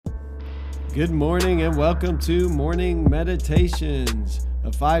Good morning and welcome to Morning Meditations,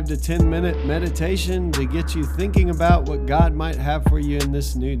 a 5 to 10 minute meditation to get you thinking about what God might have for you in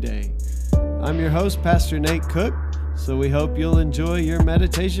this new day. I'm your host, Pastor Nate Cook, so we hope you'll enjoy your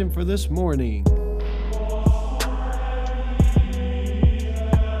meditation for this morning.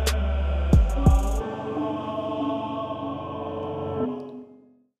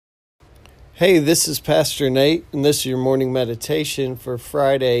 Hey, this is Pastor Nate, and this is your morning meditation for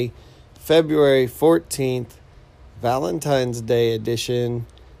Friday, February 14th, Valentine's Day edition,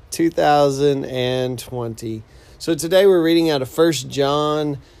 2020. So today we're reading out of 1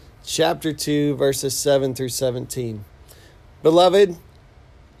 John chapter 2, verses 7 through 17. Beloved,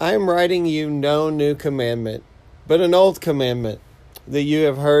 I am writing you no new commandment, but an old commandment that you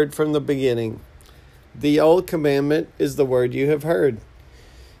have heard from the beginning. The old commandment is the word you have heard.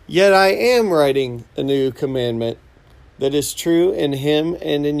 Yet I am writing a new commandment that is true in him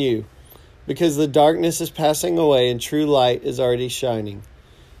and in you, because the darkness is passing away and true light is already shining.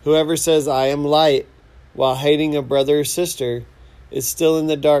 Whoever says, I am light, while hating a brother or sister, is still in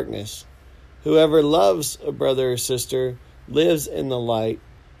the darkness. Whoever loves a brother or sister lives in the light,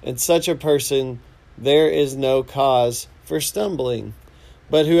 and such a person there is no cause for stumbling.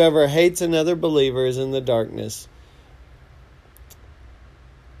 But whoever hates another believer is in the darkness,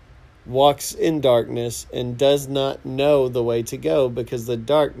 walks in darkness, and does not know the way to go, because the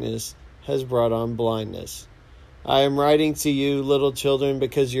darkness has brought on blindness. I am writing to you, little children,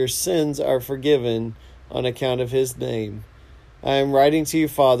 because your sins are forgiven on account of his name. I am writing to you,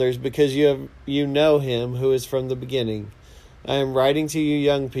 fathers, because you know him who is from the beginning. I am writing to you,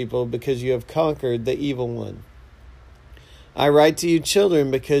 young people, because you have conquered the evil one. I write to you,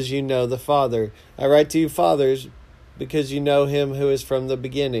 children, because you know the Father. I write to you, fathers, because you know him who is from the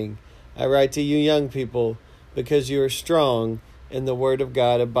beginning. I write to you, young people, because you are strong, and the word of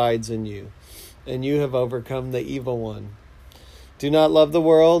God abides in you, and you have overcome the evil one. Do not love the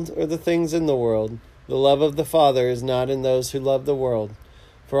world or the things in the world. The love of the Father is not in those who love the world.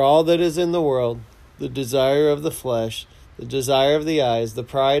 For all that is in the world, the desire of the flesh, the desire of the eyes, the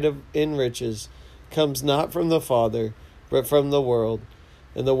pride in riches, comes not from the Father, but from the world.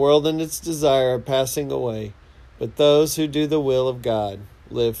 And the world and its desire are passing away, but those who do the will of God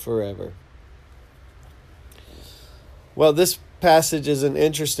live forever. Well, this passage is an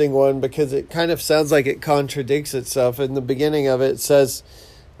interesting one because it kind of sounds like it contradicts itself. In the beginning of it, it says,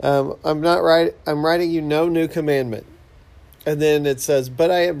 I'm writing you no new commandment. And then it says, but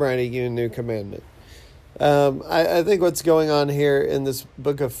I am writing you a new commandment. I think what's going on here in this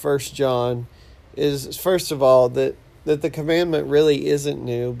book of 1 John is, first of all, that the commandment really isn't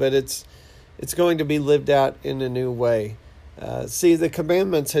new, but it's going to be lived out in a new way. See, the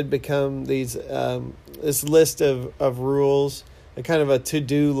commandments had become this list of rules, a kind of a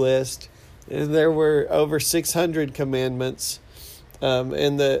to-do list, and there were over 600 commandments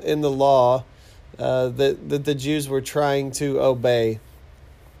in the law that the Jews were trying to obey.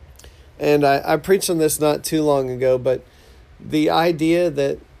 And I preached on this not too long ago, but the idea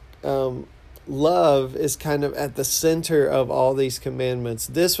that love is kind of at the center of all these commandments.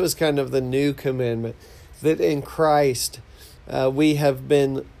 This was kind of the new commandment, that in Christ we have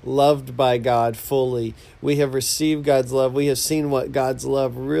been loved by God fully. We have received God's love. We have seen what God's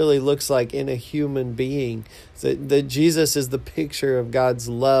love really looks like in a human being. That Jesus is the picture of God's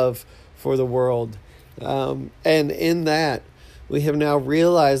love for the world. And in that, we have now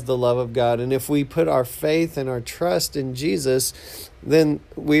realized the love of God. And if we put our faith and our trust in Jesus, then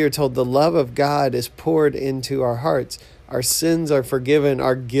we are told the love of God is poured into our hearts. Our sins are forgiven,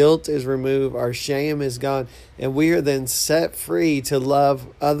 our guilt is removed, our shame is gone, and we are then set free to love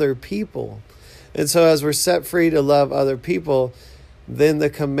other people. And so as we're set free to love other people, then the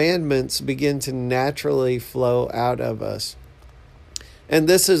commandments begin to naturally flow out of us. And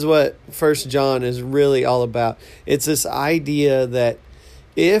this is what 1 John is really all about. It's this idea that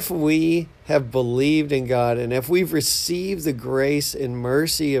if we have believed in God, and if we've received the grace and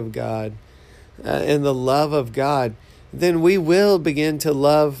mercy of God, and the love of God, then we will begin to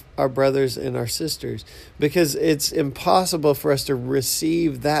love our brothers and our sisters, because it's impossible for us to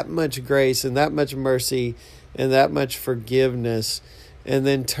receive that much grace and that much mercy and that much forgiveness and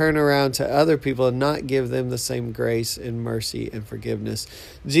then turn around to other people and not give them the same grace and mercy and forgiveness.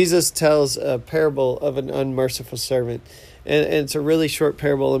 Jesus tells a parable of an unmerciful servant, and it's a really short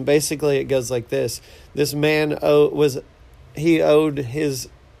parable, and basically it goes like this. This man owed his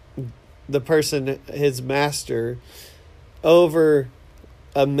master over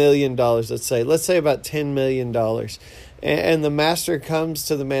 $1 million, let's say about $10 million. And the master comes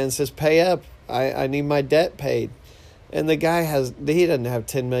to the man and says, pay up. I need my debt paid. And the guy he doesn't have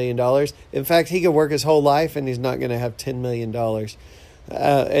 $10 million. In fact, he could work his whole life and he's not going to have $10 million.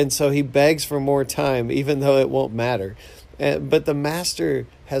 And so he begs for more time, even though it won't matter. But the master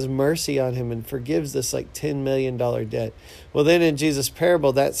has mercy on him and forgives this like $10 million debt. Well, then in Jesus'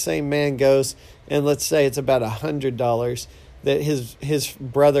 parable, that same man goes, and let's say it's about $100 that his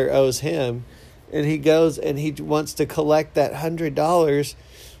brother owes him. And he goes and he wants to collect that $100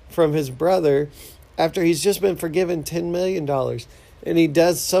 from his brother after he's just been forgiven $10 million. And he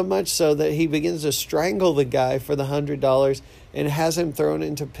does so much so that he begins to strangle the guy for the $100 and has him thrown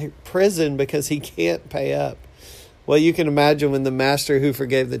into prison because he can't pay up. Well, you can imagine when the master who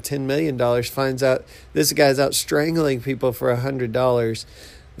forgave the $10 million finds out this guy's out strangling people for $100,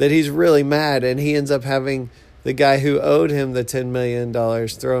 that he's really mad, and he ends up having the guy who owed him the $10 million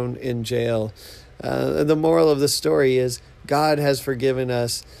thrown in jail. The moral of the story is God has forgiven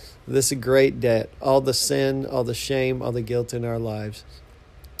us this great debt, all the sin, all the shame, all the guilt in our lives.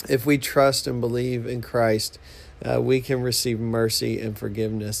 If we trust and believe in Christ, we can receive mercy and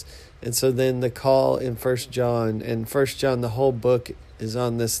forgiveness. And so then the call in 1 John, and 1 John, the whole book is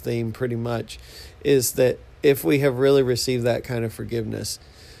on this theme pretty much, is that if we have really received that kind of forgiveness,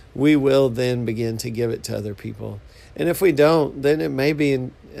 we will then begin to give it to other people. And if we don't, then it may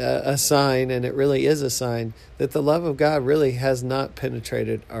be a sign, and it really is a sign, that the love of God really has not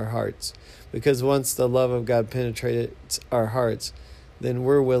penetrated our hearts. Because once the love of God penetrates our hearts, then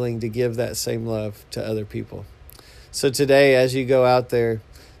we're willing to give that same love to other people. So today, as you go out there,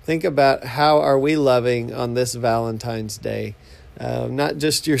 think about how are we loving on this Valentine's Day? Not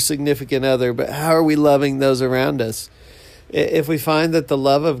just your significant other, but how are we loving those around us? If we find that the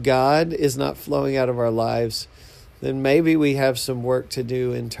love of God is not flowing out of our lives, then maybe we have some work to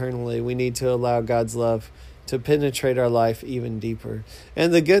do internally. We need to allow God's love to penetrate our life even deeper.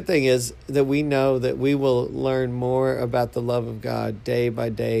 And the good thing is that we know that we will learn more about the love of God day by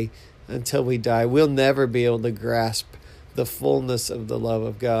day until we die. We'll never be able to grasp the fullness of the love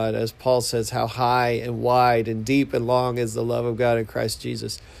of God. As Paul says, how high and wide and deep and long is the love of God in Christ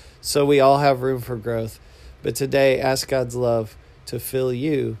Jesus. So we all have room for growth. But today, ask God's love to fill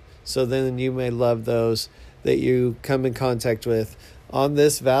you so then you may love those that you come in contact with on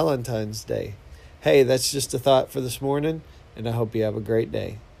this Valentine's Day. Hey, that's just a thought for this morning, and I hope you have a great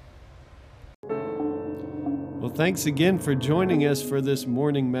day. Well, thanks again for joining us for this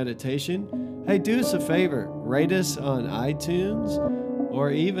morning meditation. Hey, do us a favor, rate us on iTunes, or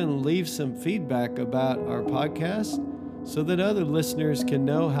even leave some feedback about our podcast so that other listeners can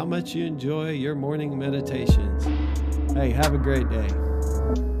know how much you enjoy your morning meditations. Hey, have a great day.